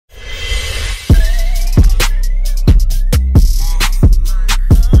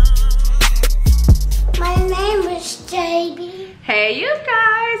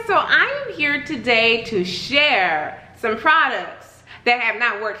today to share some products that have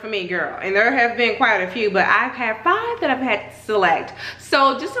not worked for me, girl. And there have been quite a few, but I've had 5 that I've had to select.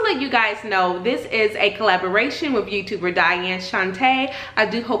 So just to let you guys know, this is a collaboration with YouTuber Diane Shantae. I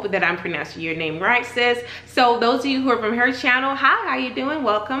do hope that I'm pronouncing your name right, sis. So those of you who are from her channel, hi, how you doing?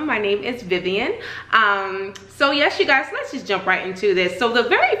 Welcome. My name is Vivian. So yes, you guys, let's just jump right into this. So the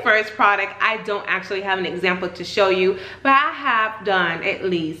very first product, I don't actually have an example to show you, but I have done at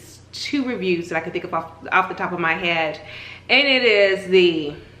least 2 reviews that I can think of off the top of my head. And it is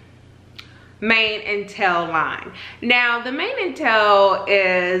the Mane and Tail line. Now, the Mane and Tail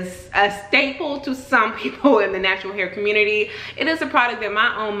is a staple to some people in the natural hair community. It is a product that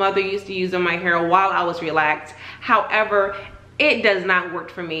my own mother used to use on my hair while I was relaxed. However, it does not work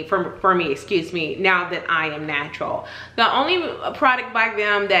for me, excuse me, now that I am natural. The only product by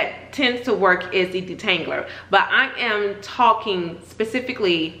them that tends to work is the detangler, but I am talking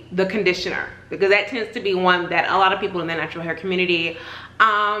specifically the conditioner, because that tends to be one that a lot of people in the natural hair community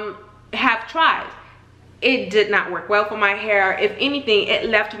have tried. It did not work well for my hair. If anything, it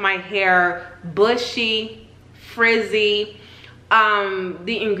left my hair bushy, frizzy.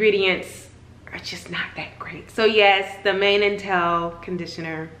 The ingredients are just not that great. So yes, the Mane and Tail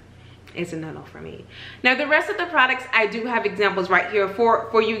conditioner is a no-no for me. Now the rest of the products, I do have examples right here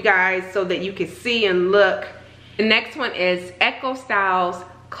for you guys so that you can see and look. The next one is EcoStyler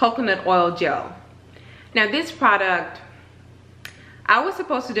Coconut Oil Gel. Now this product, I was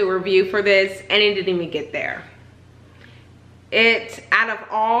supposed to do a review for this and it didn't even get there. Out of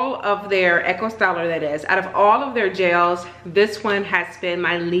all of their EcoStyler, that is, out of all of their gels, this one has been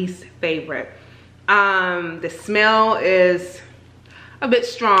my least favorite. The smell is a bit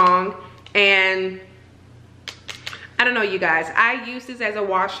strong, and I don't know, you guys, I use this as a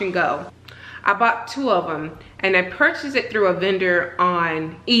wash and go. I bought 2 of them and I purchased it through a vendor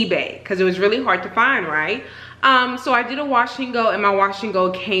on eBay because it was really hard to find, right? So I did a wash and go, and my wash and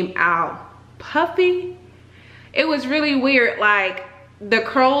go came out puffy. It was really weird. Like, the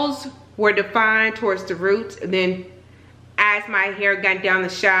curls were defined towards the roots, and then as my hair got down the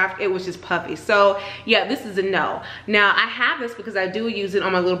shaft, it was just puffy. So yeah, this is a no. Now I have this because I do use it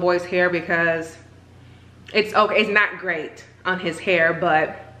on my little boy's hair, because it's okay. It's not great on his hair,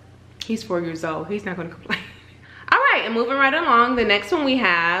 but he's 4 years old. He's not gonna complain. All right, and moving right along, the next one we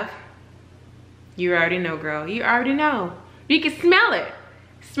have, you already know, girl. You already know. You can smell it.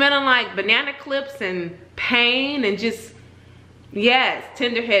 Smelling like banana clips and pain and just, yes,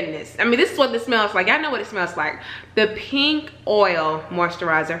 tenderheadedness. I mean, this is what this smells like. I know what it smells like. The Pink Oil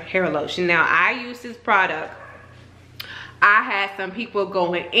Moisturizer Hair Lotion. Now, I use this product. I had some people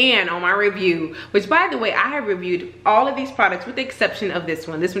going in on my review, which, by the way, I have reviewed all of these products with the exception of this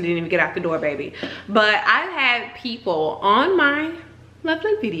one. This one didn't even get out the door, baby. But I've had people on my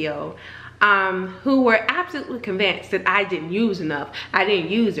lovely video who were absolutely convinced that I didn't use enough. I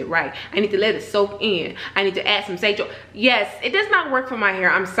didn't use it right. I need to let it soak in. I need to add some sage oil. Yes, it does not work for my hair.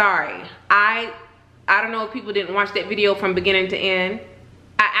 I'm sorry. I don't know if people didn't watch that video from beginning to end.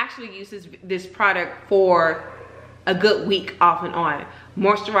 I actually use this product for a good week off and on.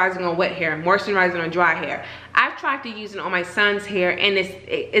 Moisturizing on wet hair, moisturizing on dry hair. I've tried to use it on my son's hair,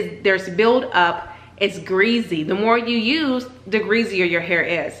 and there's build up. It's greasy. The more you use, the greasier your hair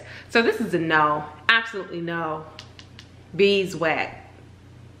is. So this is a no. Absolutely no. Beeswax.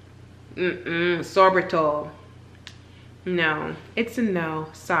 Sorbitol. No. It's a no.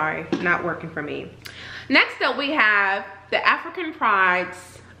 Sorry. Not working for me. Next up, we have the African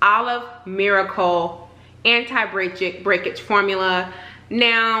Pride's Olive Miracle Anti-Breakage Formula.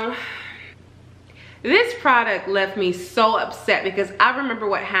 Now, this product left me so upset because I remember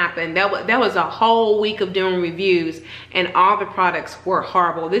what happened. That was a whole week of doing reviews, and all the products were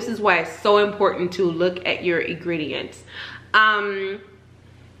horrible. This is why it's so important to look at your ingredients. I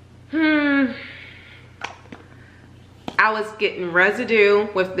was getting residue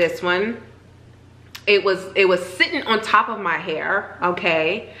with this one. It was sitting on top of my hair,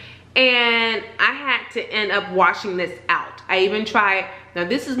 okay? And I had to end up washing this out. I even tried, now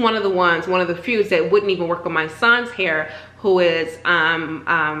this is one of the few that wouldn't even work on my son's hair, who is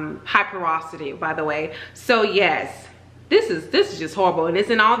high porosity, by the way. So yes, this is just horrible, and it's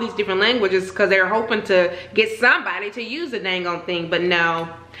in all these different languages because they're hoping to get somebody to use the dang on thing, but no.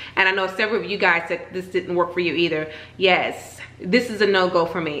 And I know several of you guys said this didn't work for you either. Yes, this is a no-go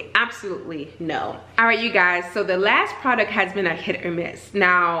for me. Absolutely no. All right, you guys, so the last product has been a hit or miss.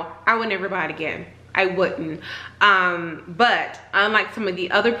 Now, I would never buy it again. I wouldn't. But unlike some of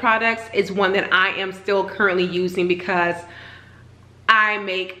the other products, it's one that I am still currently using because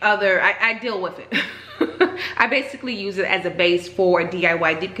I deal with it. I basically use it as a base for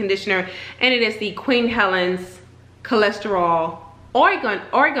DIY deep conditioner, and it is the Queen Helen's cholesterol Oregon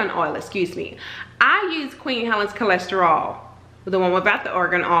oil, excuse me. I use Queen Helen's cholesterol, the one without the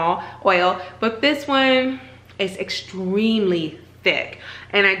Oregon oil, but this one is extremely thick.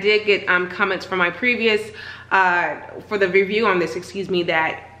 And I did get comments from my previous for the review on this, excuse me,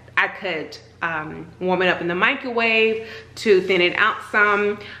 that I could warm it up in the microwave to thin it out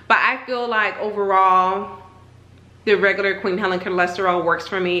some, but I feel like overall the regular Queen Helen cholesterol works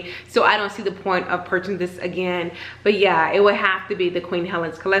for me, so I don't see the point of purchasing this again. But yeah, it would have to be the Queen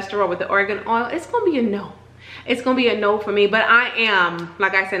Helen's cholesterol with the Oregon oil. It's gonna be a no. It's gonna be a no for me, but I am,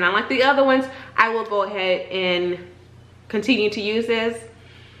 like I said, unlike the other ones, I will go ahead and continue to use this,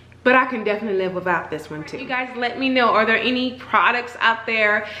 but I can definitely live without this one too. You guys let me know, are there any products out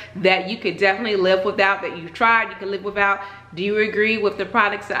there that you could definitely live without, that you've tried, you can live without? Do you agree with the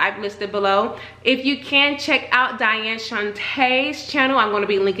products that I've listed below? If you can, check out Diane Shantae's channel. I'm going to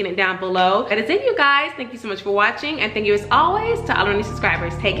be linking it down below. That is it, you guys. Thank you so much for watching, and thank you as always to all our new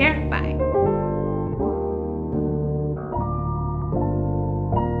subscribers. Take care. Bye.